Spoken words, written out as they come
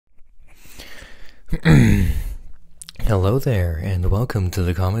Hello there, and welcome to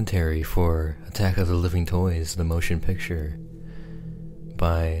the commentary for Attack of the Living Toys, the motion picture,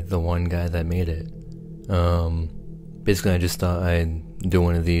 by the one guy that made it. Basically I just thought I'd do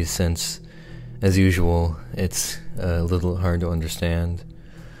one of these since, as usual, it's a little hard to understand,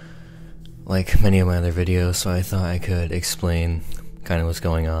 like many of my other videos, so I thought I could explain kind of what's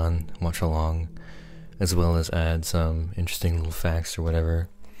going on, watch along, as well as add some interesting little facts or whatever.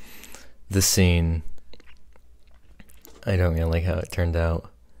 This scene, I don't really like how it turned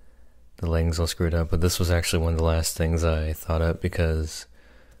out. The lighting's all screwed up, but this was actually one of the last things I thought up because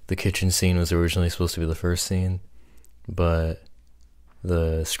the kitchen scene was originally supposed to be the first scene, but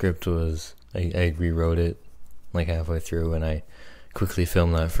the script was, I rewrote it like halfway through, and I quickly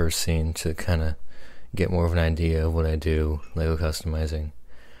filmed that first scene to kind of get more of an idea of what I do, Lego customizing.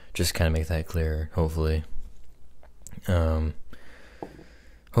 Just kind of make that clear, hopefully.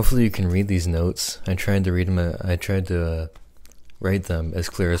 Hopefully you can read these notes. I tried to read them. I tried to write them as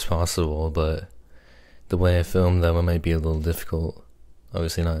clear as possible, but the way I filmed them, it might be a little difficult.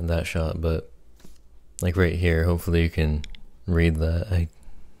 Obviously not in that shot, but like right here, hopefully you can read that.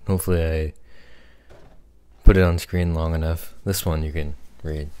 Hopefully I put it on screen long enough. This one you can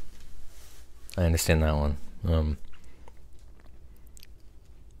read. I understand that one.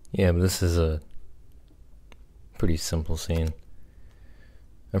 Yeah, but this is a pretty simple scene.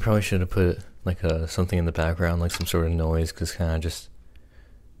 I probably should have put like something in the background, like some sort of noise, because kind of just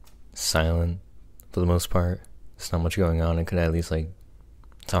silent for the most part. There's not much going on. I could at least like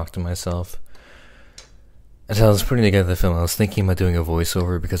talk to myself. As I was putting together the film, I was thinking about doing a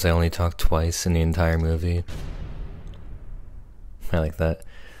voiceover because I only talked twice in the entire movie. I like that.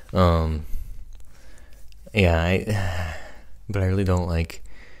 Yeah, but I really don't like.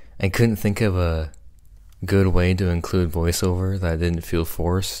 I couldn't think of a good way to include voiceover that didn't feel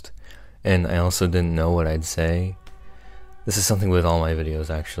forced, and I also didn't know what I'd say. This is something with all my videos,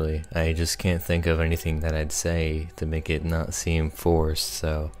 actually. I just can't think of anything that I'd say to make it not seem forced,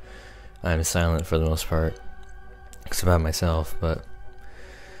 so I'm silent for the most part, except about myself. But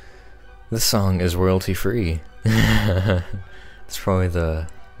this song is royalty free. It's probably the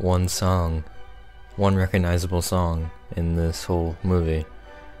one recognizable song in this whole movie,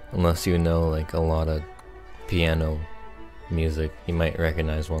 unless you know like a lot of piano music. You might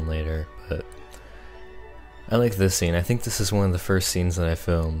recognize one later, but I like this scene. I think this is one of the first scenes that I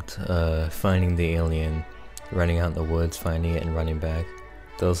filmed, finding the alien, running out in the woods, finding it and running back.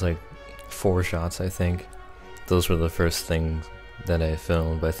 Those like 4 shots, I think. Those were the first things that I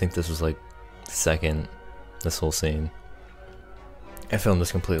filmed, but I think this was like second, this whole scene. I filmed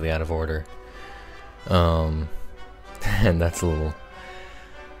this completely out of order. And that's a little...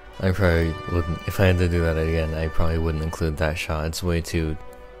 I probably wouldn't, if I had to do that again, I probably wouldn't include that shot. It's way too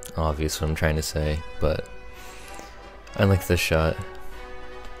obvious what I'm trying to say, but I like this shot.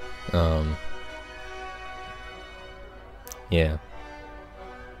 Yeah.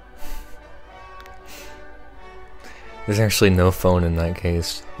 There's actually no phone in that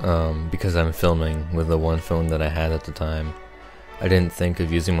case, because I'm filming with the one phone that I had at the time. I didn't think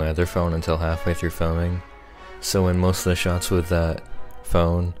of using my other phone until halfway through filming, so in most of the shots with that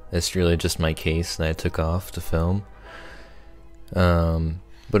phone, it's really just my case that I took off to film.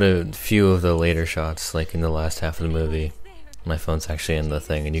 But a few of the later shots, like in the last half of the movie, my phone's actually in the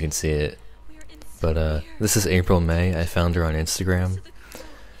thing and you can see it. But this is April May. I found her on Instagram.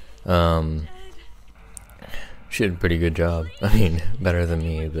 She did a pretty good job. I mean, better than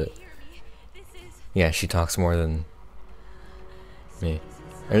me, but yeah, she talks more than me.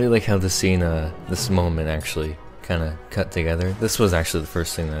 I really like how this scene, this moment actually kind of cut together. This was actually the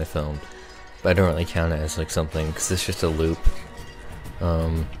first thing that I filmed, but I don't really count it as like something because it's just a loop.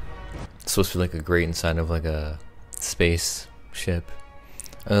 It's supposed to be like a grate inside of like a spaceship.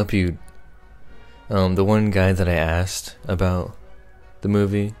 I hope you, the one guy that I asked about the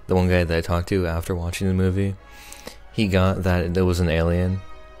movie, the one guy that I talked to after watching the movie, he got that it was an alien,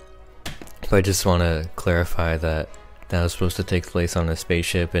 but I just want to clarify that that was supposed to take place on a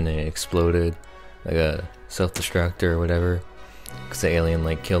spaceship and it exploded, like a self-destruct or whatever, because the alien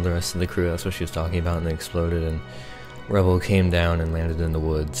like killed the rest of the crew. That's what she was talking about, and they exploded, and Rebel came down and landed in the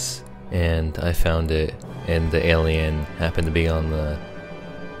woods, and I found it, and the alien happened to be on the,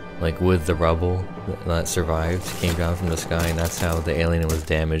 like with the rubble that survived, came down from the sky, and that's how the alien was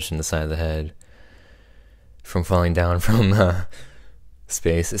damaged in the side of the head from falling down from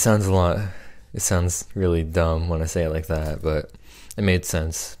space. It sounds really dumb when I say it like that, but it made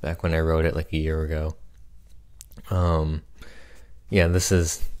sense back when I wrote it like a year ago. Yeah, this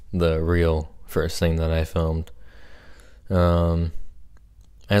is the real first thing that I filmed.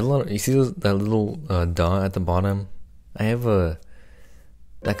 I I had a lot. You see that little dot at the bottom? I have a.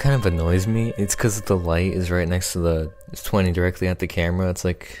 That kind of annoys me. It's because the light is right next to the. It's pointing directly at the camera. It's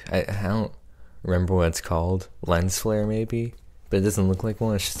like I don't remember what it's called. Lens flare maybe, but it doesn't look like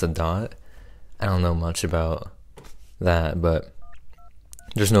one. It's just a dot. I don't know much about that, but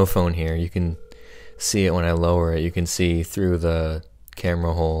there's no phone here. You can see it when I lower it. You can see through the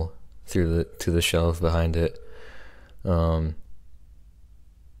camera hole to the shelf behind it.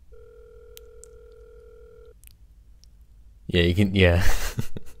 Yeah, you can. Yeah,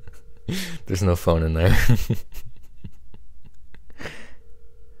 there's no phone in there.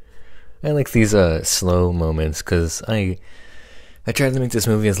 I like these slow moments because I tried to make this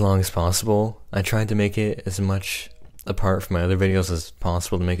movie as long as possible. I tried to make it as much apart from my other videos as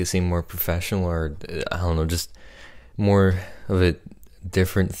possible to make it seem more professional, or I don't know, just more of a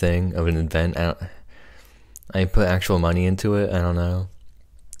different thing, of an event. I put actual money into it. I don't know.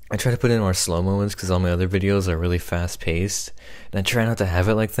 I try to put in more slow moments because all my other videos are really fast paced, and I try not to have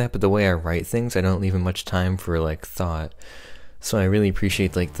it like that. But the way I write things, I don't leave much time for like thought. So I really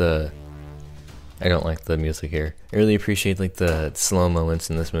appreciate like the. I don't like the music here. I really appreciate like the slow moments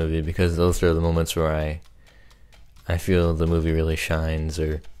in this movie because those are the moments where I feel the movie really shines,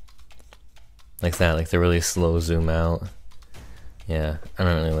 or like that, like the really slow zoom out. Yeah, I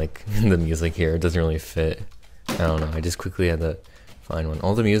don't really like the music here. It doesn't really fit. I don't know. I just quickly had to find one.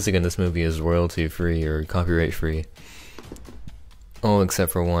 All the music in this movie is royalty free or copyright free. Oh,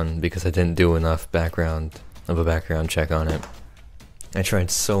 except for one, because I didn't do enough background check on it. I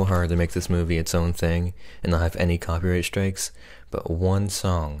tried so hard to make this movie its own thing and not have any copyright strikes, but one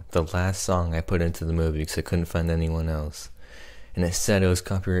song, the last song I put into the movie because I couldn't find anyone else, and it said it was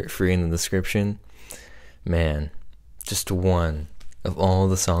copyright free in the description. Man, just one of all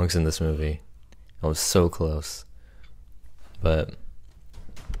the songs in this movie. I was so close. But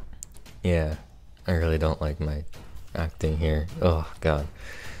yeah, I really don't like my acting here. Oh god.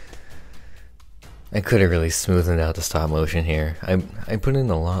 I could have really smoothened out the stop motion here. I put in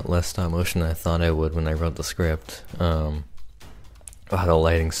a lot less stop motion than I thought I would when I wrote the script. Oh, the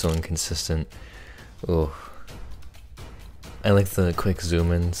lighting's so inconsistent. Oh. I like the quick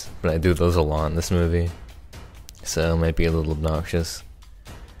zoom-ins, but I do those a lot in this movie, so it might be a little obnoxious.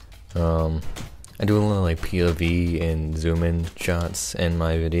 I do a lot of like POV and zoom-in shots in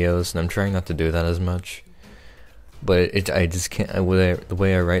my videos, and I'm trying not to do that as much. But I just can't, the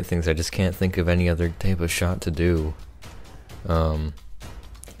way I write things, I just can't think of any other type of shot to do. I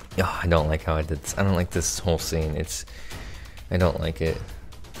don't like how I did this. I don't like this whole scene. I don't like it.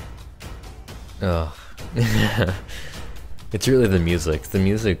 Ugh. It's really the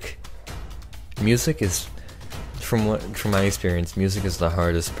music. Music is, from my experience, music is the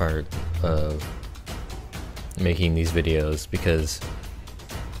hardest part of making these videos, because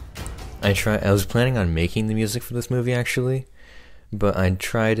I was planning on making the music for this movie actually, but I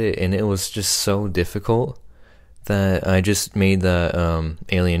tried it and it was just so difficult that I just made the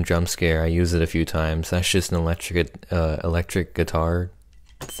alien jump scare. I used it a few times. That's just an electric guitar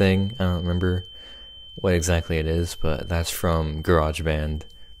thing. I don't remember what exactly it is, but that's from GarageBand,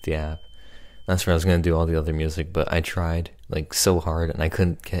 the app. That's where I was gonna do all the other music, but I tried like so hard and I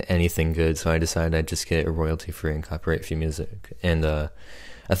couldn't get anything good, so I decided I'd just get royalty free and copyright free music. And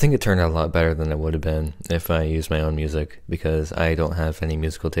I think it turned out a lot better than it would have been if I used my own music, because I don't have any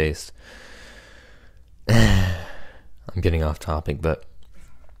musical taste. I'm getting off topic, but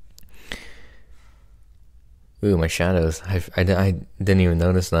ooh, my shadows. I didn't even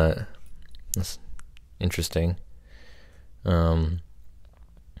notice that. That's interesting.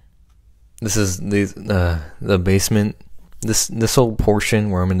 This is the basement. This whole portion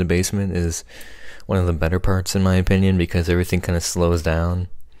where I'm in the basement is one of the better parts in my opinion, because everything kind of slows down.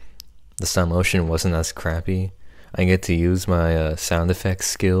 The stop motion wasn't as crappy. I get to use my sound effects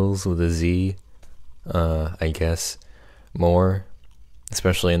skills with a Z, I guess, more,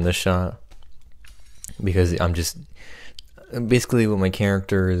 especially in this shot, because I'm just basically what my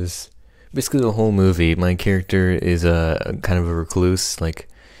character is. Basically, the whole movie, my character is a kind of a recluse. Like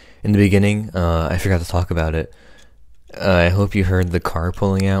in the beginning, I forgot to talk about it. I hope you heard the car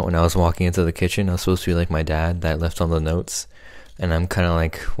pulling out when I was walking into the kitchen. I was supposed to be like my dad that left all the notes, and I'm kind of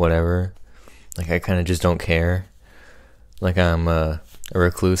like whatever. Like I kind of just don't care. Like I'm a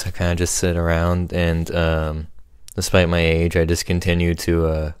recluse. I kind of just sit around, and despite my age, I just continue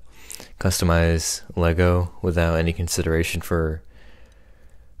to customize Lego without any consideration for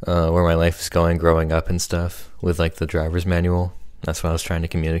where my life is going, growing up and stuff, with like the driver's manual. That's what I was trying to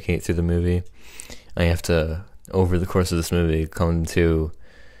communicate through the movie. I have to, over the course of this movie, come to,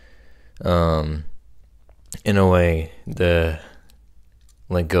 in a way,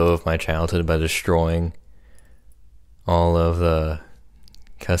 let go of my childhood by destroying all of the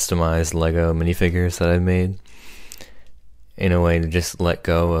customized Lego minifigures that I've made, in a way to just let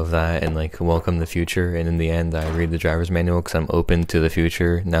go of that and like welcome the future. And in the end, I read the driver's manual because I'm open to the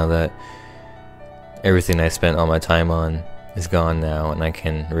future now that everything I spent all my time on is gone now, and I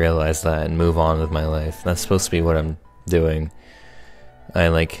can realize that and move on with my life. That's supposed to be what I'm doing. I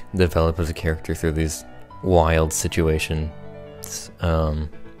like develop as a character through these wild situations.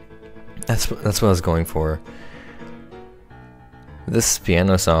 That's what I was going for. This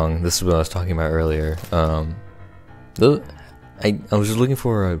piano song, this is what I was talking about earlier. I was just looking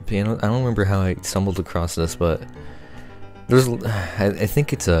for a piano. I don't remember how I stumbled across this, but I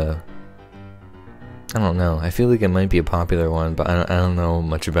think it's a, I don't know. I feel like it might be a popular one, but I don't know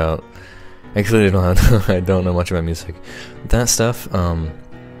much about. I clearly I don't know much about music. That stuff,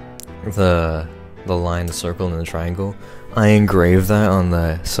 the line, the circle, and the triangle. I engraved that on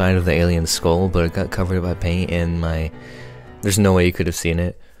the side of the alien skull, but it got covered by paint, and there's no way you could have seen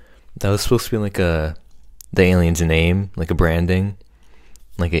it. That was supposed to be like the alien's name, like a branding.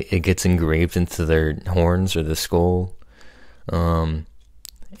 Like it gets engraved into their horns or the skull. And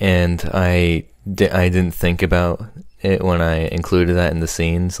I didn't think about it when I included that in the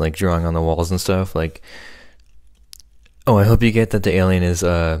scenes, like drawing on the walls and stuff. Like, oh, I hope you get that the alien is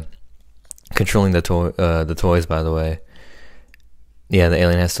controlling the toys. By the way, yeah, the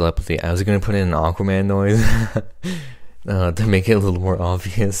alien has telepathy. I was gonna put in an Aquaman noise to make it a little more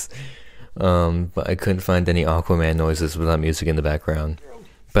obvious, but I couldn't find any Aquaman noises without music in the background.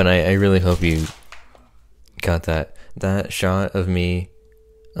 But I really hope you got that shot of me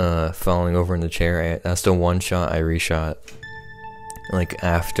falling over in the chair. That's the one shot I reshot, like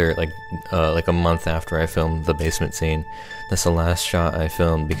after like a month after I filmed the basement scene. That's the last shot I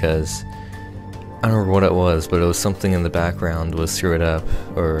filmed because I don't remember what it was, but it was something in the background was screwed up,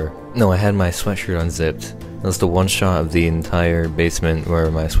 or no, I had my sweatshirt unzipped. That's the one shot of the entire basement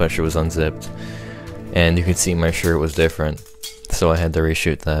where my sweatshirt was unzipped, and you could see my shirt was different, so I had to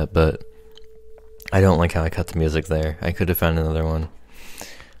reshoot that. But I don't like how I cut the music there. I could have found another one.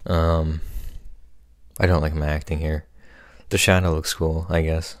 I don't like my acting here. The shadow looks cool, I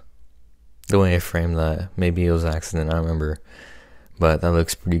guess. The way I framed that, maybe it was an accident, I don't remember, but that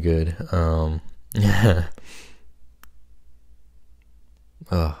looks pretty good. Oh.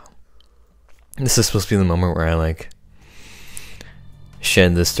 This is supposed to be the moment where I like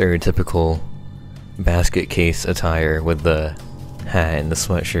shed the stereotypical basket case attire with the hat and the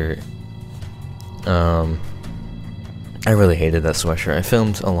sweatshirt. I really hated that sweatshirt. I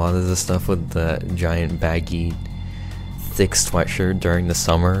filmed a lot of this stuff with the giant baggy thick sweatshirt during the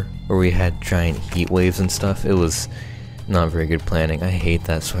summer where we had giant heat waves and stuff. It was not very good planning. I hate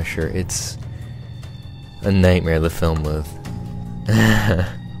that sweatshirt. It's a nightmare to film with.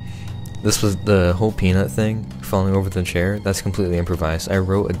 This was the whole peanut thing, falling over the chair. That's completely improvised. I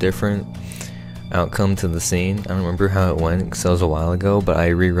wrote a different outcome to the scene. I don't remember how it went because that was a while ago, but I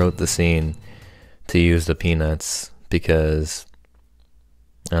rewrote the scene to use the peanuts because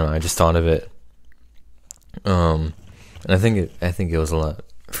I don't know, I just thought of it. And I think it was a lot,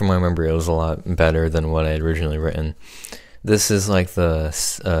 from what I remember, it was a lot better than what I had originally written. This is like the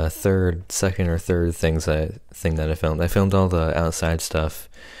second or third thing that I filmed. I filmed all the outside stuff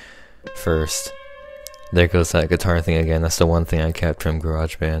first. There goes that guitar thing again. That's the one thing I kept from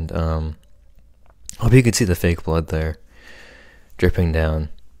GarageBand. Hope you could see the fake blood there dripping down.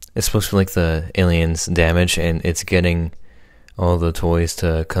 It's supposed to be like the alien's damage, and it's getting all the toys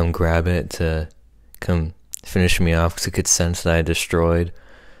to come grab it to come finish me off because it could sense that I destroyed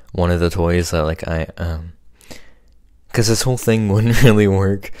one of the toys that like because this whole thing wouldn't really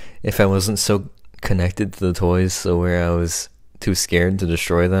work if I wasn't so connected to the toys, so where I was too scared to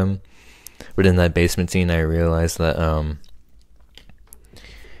destroy them. But in that basement scene I realized that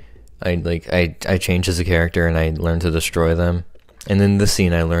I changed as a character and I learned to destroy them. And in this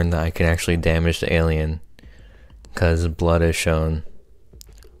scene I learned that I can actually damage the alien because blood is shown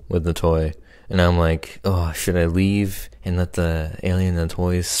with the toy. And I'm like, oh, should I leave and let the alien and the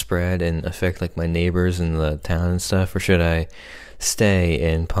toys spread and affect like my neighbors in the town and stuff? Or should I stay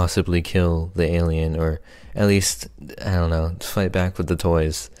and possibly kill the alien, or at least, I don't know, fight back with the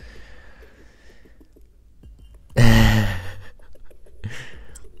toys?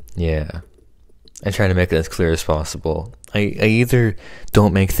 Yeah. I try to make it as clear as possible. I either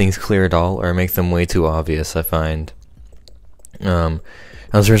don't make things clear at all or make them way too obvious, I find.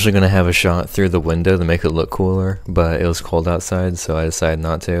 I was originally going to have a shot through the window to make it look cooler, but it was cold outside, so I decided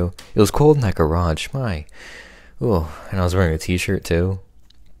not to. It was cold in that garage, my. Ooh, and I was wearing a t-shirt too.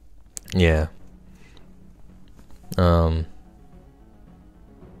 Yeah.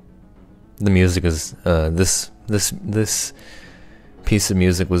 the music is this piece of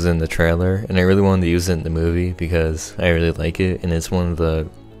music was in the trailer, and I really wanted to use it in the movie because I really like it, and it's one of the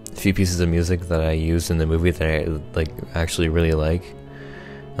few pieces of music that I used in the movie that I like actually really like.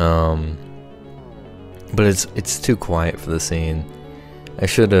 But it's too quiet for the scene. I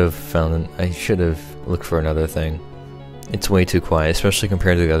should have looked for another thing. It's way too quiet, especially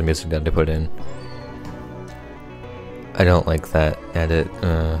compared to the other music that I put in. I don't like that edit.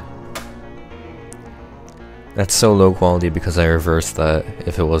 That's so low quality because I reversed that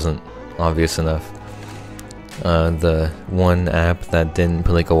if it wasn't obvious enough. The one app that didn't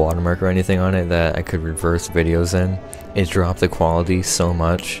put like a watermark or anything on it that I could reverse videos in, it dropped the quality so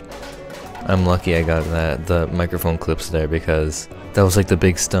much. I'm lucky I got the microphone clips there because that was like the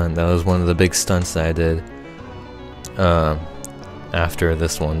big stunt. That was one of the big stunts that I did after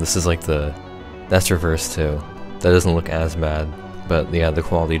this one. This is like that's reversed too. That doesn't look as bad, but yeah, the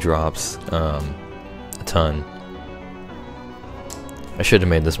quality drops a ton. I should have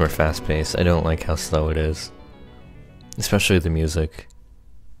made this more fast-paced. I don't like how slow it is, especially the music.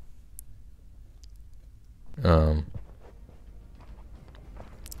 In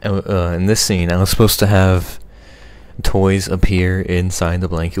this scene, I was supposed to have toys appear inside the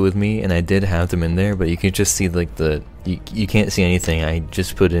blanket with me, and I did have them in there, but you could just see like you can't see anything. I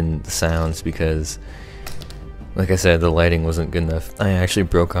just put in the sounds because, like I said, the lighting wasn't good enough. I actually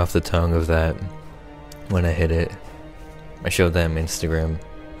broke off the tongue of that when I hit it. I showed that in my Instagram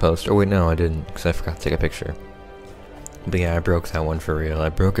post. Oh wait, no, I didn't, because I forgot to take a picture. But yeah, I broke that one for real. I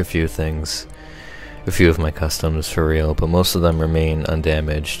broke a few things, a few of my customs for real, but most of them remain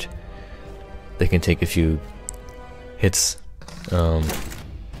undamaged. They can take a few hits. I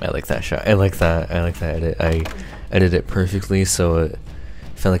like that shot. I like that edit. I edited it perfectly so it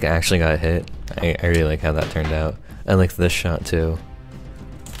felt like I actually got hit. I really like how that turned out. I like this shot too.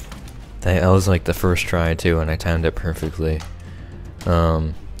 That was like the first try too, and I timed it perfectly.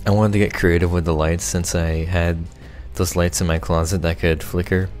 I wanted to get creative with the lights since I had those lights in my closet that could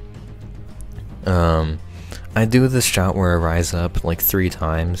flicker. I do this shot where I rise up like 3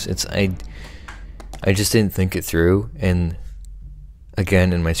 times. I just didn't think it through, and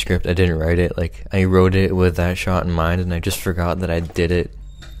again in my script I didn't write it. Like I wrote it with that shot in mind, and I just forgot that I did it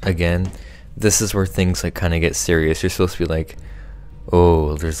again. This is where things like kind of get serious. You're supposed to be like,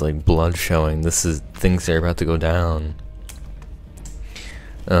 oh, there's like blood showing. Things are about to go down.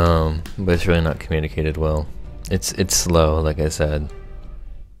 But it's really not communicated well. It's slow, like I said.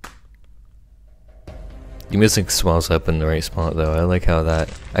 The music swells up in the right spot though. I like how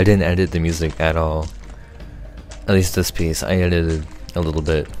I didn't edit the music at all. At least this piece. I edited a little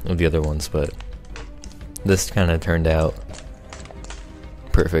bit of the other ones, but this kind of turned out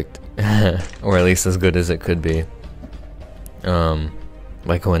perfect. Or at least as good as it could be.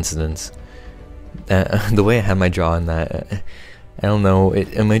 By coincidence. The way I had my jaw in that, I don't know,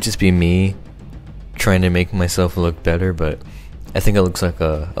 it might just be me trying to make myself look better, but I think it looks like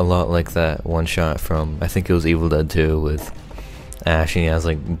a lot like that one shot from, I think it was Evil Dead 2 with Ash, and he has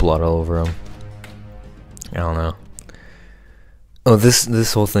like blood all over him. I don't know. Oh,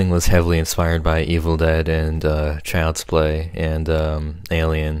 this whole thing was heavily inspired by Evil Dead and Child's Play and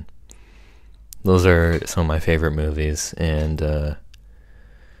Alien. Those are some of my favorite movies, and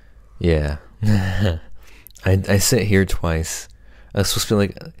yeah. I sit here twice. I was supposed to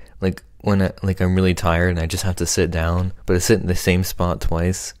be like when I'm really tired and I just have to sit down, but I sit in the same spot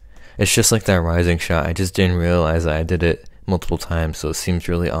twice. It's just like that rising shot. I just didn't realize that I did it multiple times, so it seems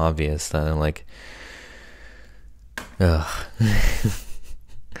really obvious that I'm like, ugh.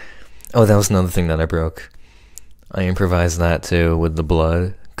 Oh, that was another thing that I broke. I improvised that too with the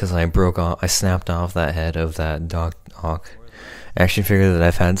blood, because I snapped off that head of that dog hawk. Action figure that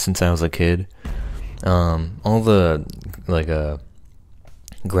I've had since I was a kid. All the like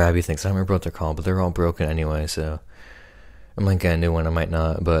grabby things, I don't remember what they're called, but they're all broken anyway, so I might get a new one, I might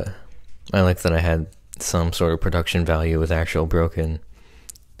not, but I like that I had some sort of production value with actual broken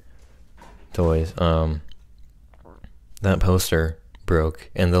toys. That poster broke,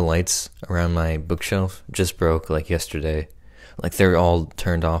 and the lights around my bookshelf just broke like yesterday. Like they're all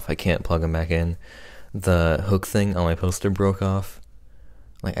turned off, I can't plug them back in. The hook thing on my poster broke off.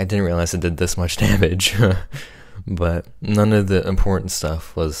 Like I didn't realize it did this much damage. But none of the important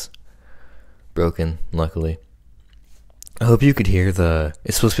stuff was broken, luckily. I hope you could hear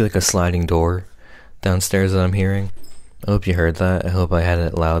it's supposed to be like a sliding door downstairs that I'm hearing. I hope you heard that. I hope I had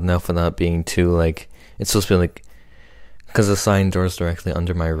it loud enough without being too like, it's supposed to be like, because the sliding door is directly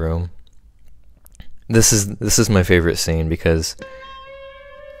under my room. This is my favorite scene because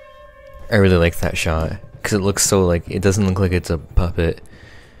I really like that shot. Because it looks so like, it doesn't look like it's a puppet.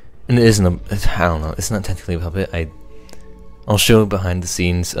 And it isn't I don't know, it's not technically a puppet. I'll show behind the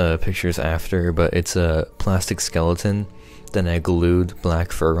scenes pictures after, but it's a plastic skeleton that I glued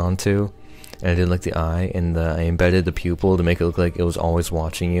black fur onto, and I did like the eye, and I embedded the pupil to make it look like it was always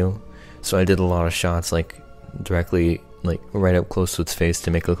watching you. So I did a lot of shots like directly, like right up close to its face to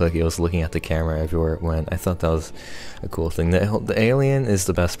make it look like it was looking at the camera everywhere it went. I thought that was a cool thing. The alien is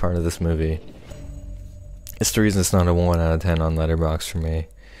the best part of this movie. It's the reason it's not a 1 out of 10 on Letterboxd for me.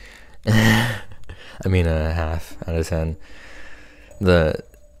 I mean a half out of 10. The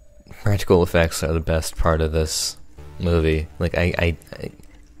practical effects are the best part of this movie. Like I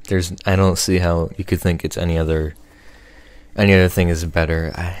don't see how you could think it's any other thing is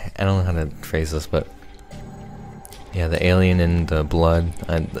better. I don't know how to phrase this, but yeah, the alien and the blood,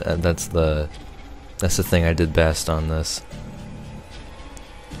 that's the thing I did best on this.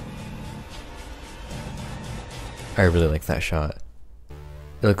 I really like that shot.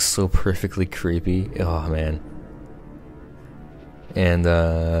 It looks so perfectly creepy. Oh man. And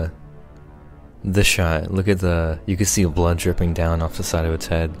this shot, look at you can see blood dripping down off the side of its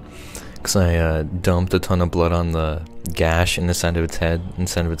head. Cause I dumped a ton of blood on the gash in the side of its head,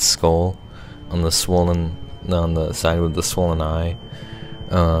 inside of its skull, on the side with the swollen eye.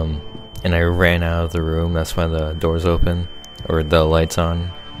 And I ran out of the room. That's why the door's open, or the light's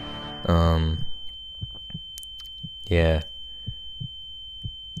on. Yeah.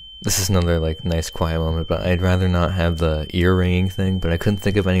 This is another like nice quiet moment, but I'd rather not have the ear ringing thing, but I couldn't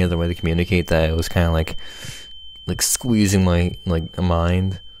think of any other way to communicate that. It was kind of like squeezing my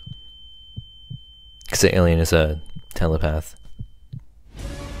mind, because the alien is a telepath.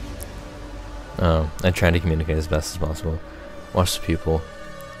 I tried to communicate as best as possible. Watch the pupil.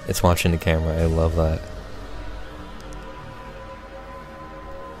 It's watching the camera. I love that.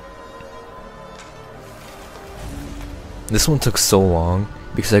 This one took so long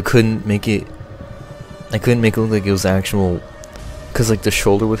because I couldn't make it look like it was actual, cause like the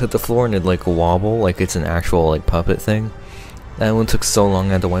shoulder would hit the floor and it'd like wobble like it's an actual like puppet thing. That one took so long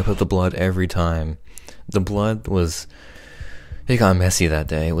I had to wipe out the blood every time. The blood it got messy that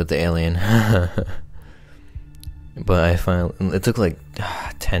day with the alien. But it took like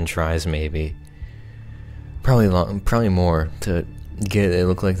 10 tries maybe. Probably more to get it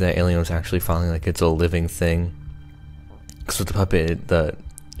look like that alien was actually falling like it's a living thing. Cause with the puppet, the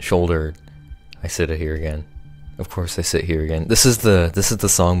shoulder, I sit here again. Of course I sit here again. This is the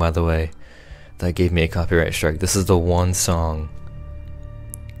song, by the way, that gave me a copyright strike. This is the one song.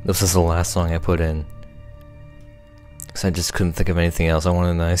 This is the last song I put in. Cause I just couldn't think of anything else. I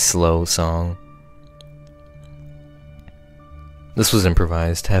wanted a nice slow song. This was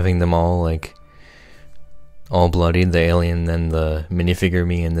improvised, having them all like all bloodied, the alien, then the minifigure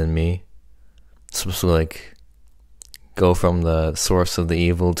me, and then me. It's supposed to like go from the source of the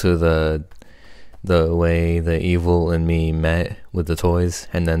evil to the way the evil and me met with the toys,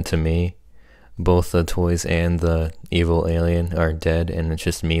 and then to me. Both the toys and the evil alien are dead, and it's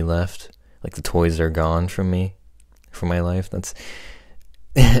just me left. Like the toys are gone from me, from my life. That's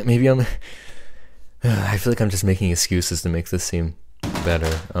maybe I feel like I'm just making excuses to make this seem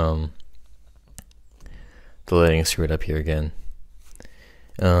better. The lighting screwed up here again.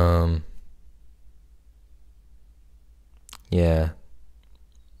 Yeah.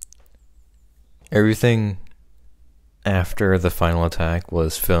 Everything after the final attack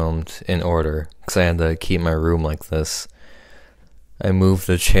was filmed in order, because I had to keep my room like this. I moved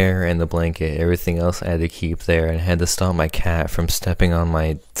the chair and the blanket. Everything else I had to keep there, and I had to stop my cat from stepping on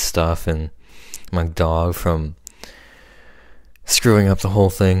my stuff and my dog from screwing up the whole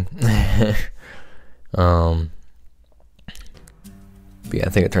thing. But yeah, I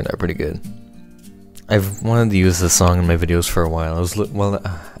think it turned out pretty good. I've wanted to use this song in my videos for a while.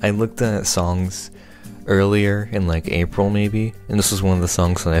 I looked at songs earlier in like April maybe, and this was one of the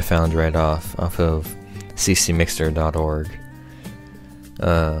songs that I found right off of ccmixter.org.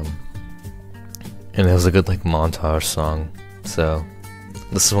 And it was a good like montage song, so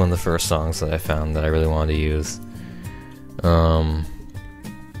this is one of the first songs that I found that I really wanted to use.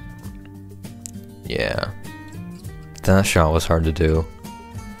 Yeah, that shot was hard to do.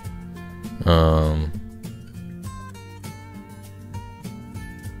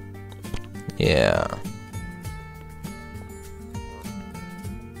 Yeah.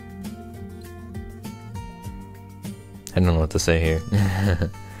 I don't know what to say here.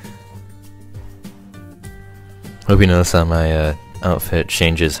 Hope you notice that my outfit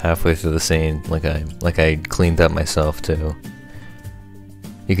changes halfway through the scene, like I cleaned up myself too.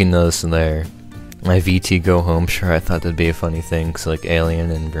 You can notice there. My VT go home shirt, I thought that'd be a funny thing, cause like Alien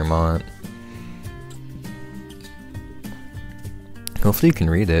in Vermont. Hopefully you can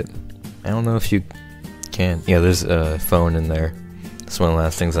read it. I don't know if you can. Yeah, there's a phone in there. It's one of the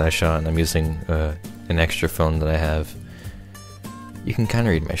last things I shot, and I'm using an extra phone that I have. You can kind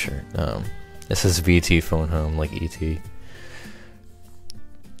of read my shirt. It says VT phone home, like ET.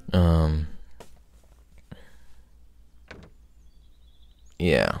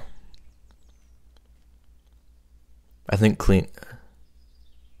 Yeah. I think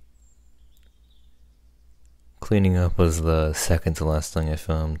cleaning up was the second to last thing I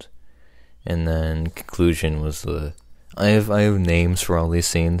filmed, and then conclusion was the. I have names for all these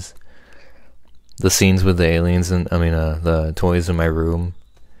scenes. The scenes with the aliens and the toys in my room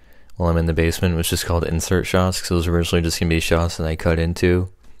while I'm in the basement was just called insert shots, because it was originally just gonna be shots that I cut into,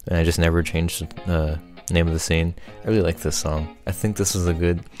 and I just never changed the name of the scene. I really like this song. I think this is a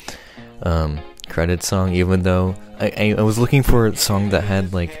good credit song, even though I was looking for a song that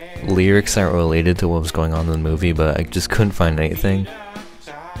had like lyrics that were related to what was going on in the movie, but I just couldn't find anything.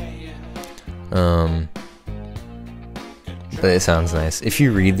 But it sounds nice. If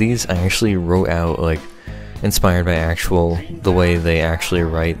you read these, I actually wrote out, like, inspired by the way they actually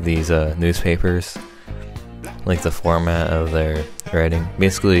write these newspapers, like the format of their writing.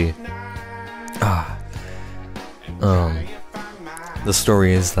 Basically, the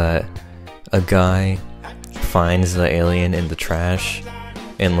story is that a guy finds the alien in the trash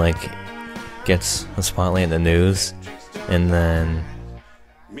and like gets a spotlight in the news, and then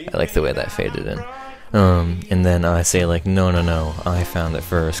I like the way that faded in. And then I say like, no, I found it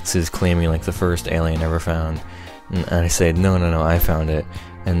first, because he's claiming like the first alien ever found. And I say, no, I found it.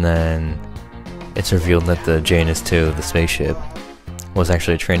 And then it's revealed that the Janus 2, the spaceship, was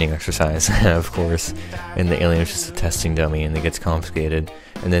actually a training exercise, of course. And the alien was just a testing dummy, and it gets confiscated.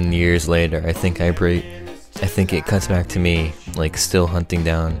 And then years later, I think it cuts back to me, like, still hunting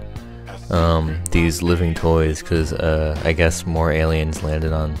down these living toys, because I guess more aliens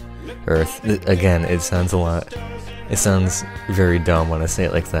landed on Earth. Again, it sounds very dumb when I say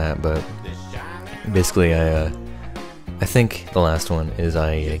it like that, but basically I think the last one is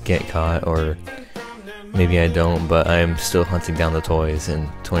I get caught, or maybe I don't, but I'm still hunting down the toys in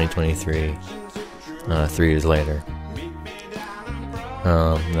 2023, 3 years later.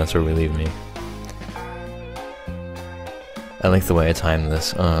 That's where we leave me. I like the way I timed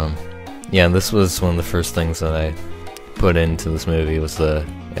this. Yeah, this was one of the first things that I put into this movie, was the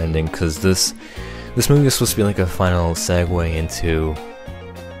ending, because this movie was supposed to be like a final segue into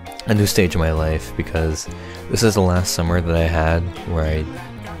a new stage of my life, because this is the last summer that I had where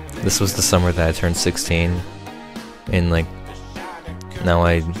this was the summer that I turned 16, and like now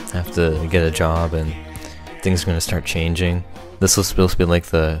I have to get a job and things are going to start changing. This was supposed to be like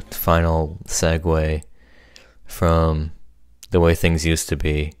the final segue from the way things used to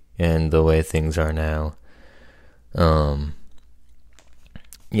be and the way things are now.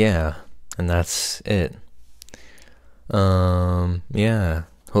 Yeah, and that's it. Yeah,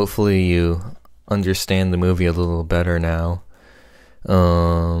 hopefully you understand the movie a little better now.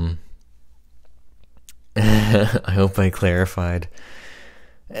 I hope I clarified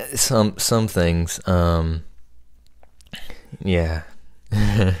some things. Yeah.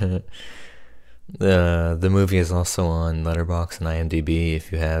 The movie is also on Letterboxd and IMDb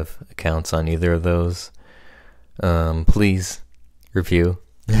if you have accounts on either of those. Please review.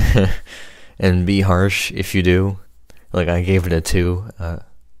 And be harsh if you do. Like, I gave it a 2,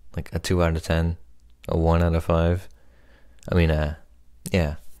 like a 2 out of 10, a 1 out of 5. I mean,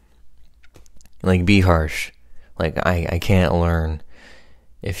 yeah. Like, be harsh. Like, I can't learn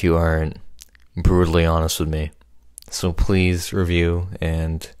if you aren't brutally honest with me. So please review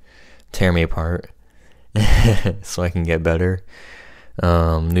and tear me apart so I can get better.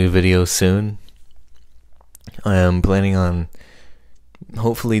 New videos soon. I am planning on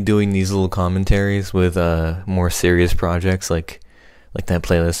hopefully doing these little commentaries with more serious projects, like that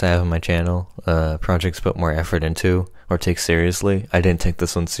playlist I have on my channel. Projects put more effort into or take seriously. I didn't take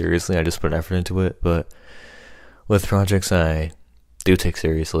this one seriously, I just put effort into it, but with projects I do take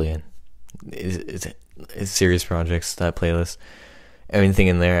seriously, and it's serious projects, that playlist, everything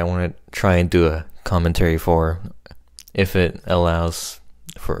in there I want to try and do a commentary for, if it allows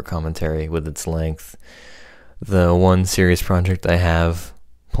for a commentary with its length. The one serious project I have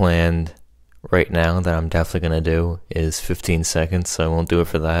planned right now that I'm definitely going to do is 15 seconds, so I won't do it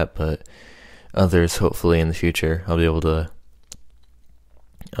for that, but others hopefully in the future I'll be able to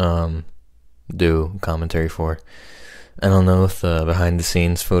do commentary for. I don't know if the behind the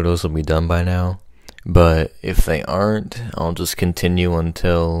scenes photos will be done by now, but if they aren't, I'll just continue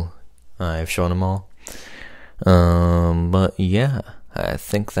until I've shown them all. But yeah, I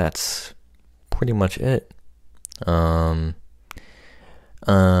think that's pretty much it.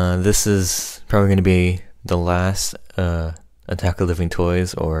 This is probably going to be the last Attack of Living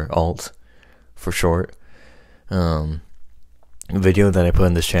Toys, or alt for short, video that I put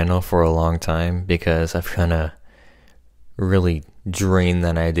on this channel for a long time, because I've kind of really drained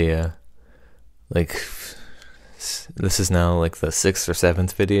that idea. Like, this is now like the 6th or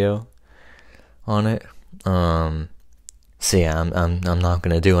 7th video on it. So yeah, I'm not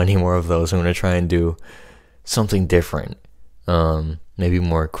gonna do any more of those. I'm gonna try and do something different. Maybe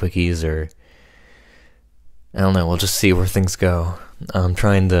more quickies, or I don't know. We'll just see where things go. I'm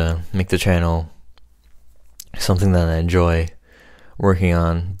trying to make the channel something that I enjoy working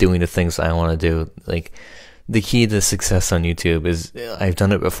on, doing the things I want to do. Like, the key to success on YouTube is, I've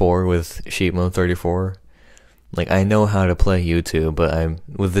done it before with Sheep Mode 34. Like, I know how to play YouTube, but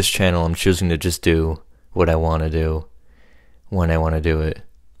with this channel, I'm choosing to just do what I want to do when I want to do it.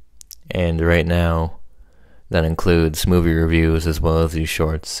 And right now, that includes movie reviews as well as these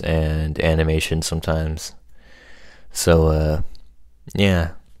shorts and animation sometimes. So,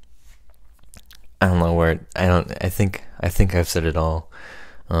 yeah. I don't know where I think I've said it all.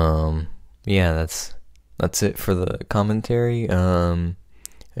 Yeah, that's it for the commentary.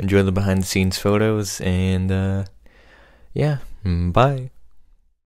 Enjoy the behind the scenes photos, and yeah, bye.